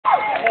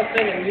want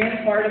to sing a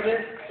new part of it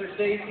for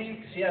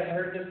Stacey. She hasn't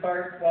heard this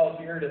part. Well,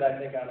 she heard it, I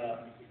think, on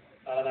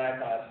an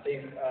iPod.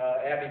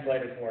 Abby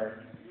played it for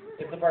her.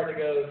 It's the part that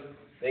goes,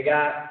 they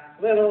got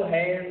little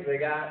hands, they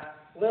got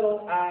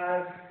little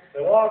eyes,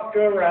 they walk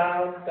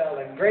around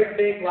telling great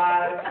big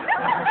lies.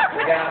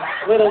 They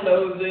got little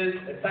noses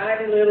and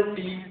tiny little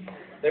feet.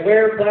 They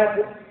wear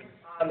platforms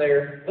on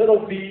their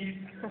little feet.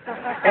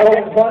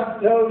 Oh,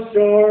 what no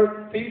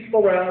short,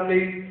 peaceful round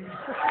me.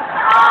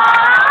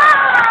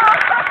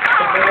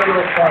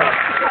 Fabulous part.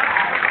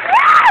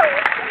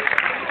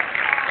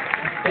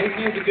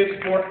 Stacey is a good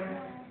sport,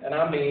 and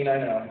I'm mean, I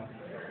know.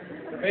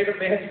 Her favorite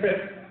band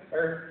trip,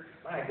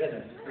 my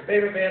goodness, her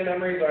favorite band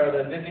memories are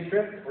the Disney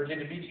trip,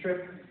 Virginia Beach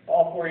trip,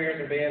 all 4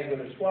 years in bands with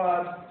her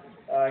squads,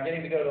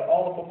 getting to go to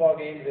all the football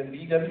games in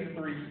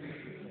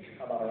BW3.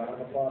 How about a round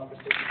of applause for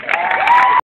Stacey?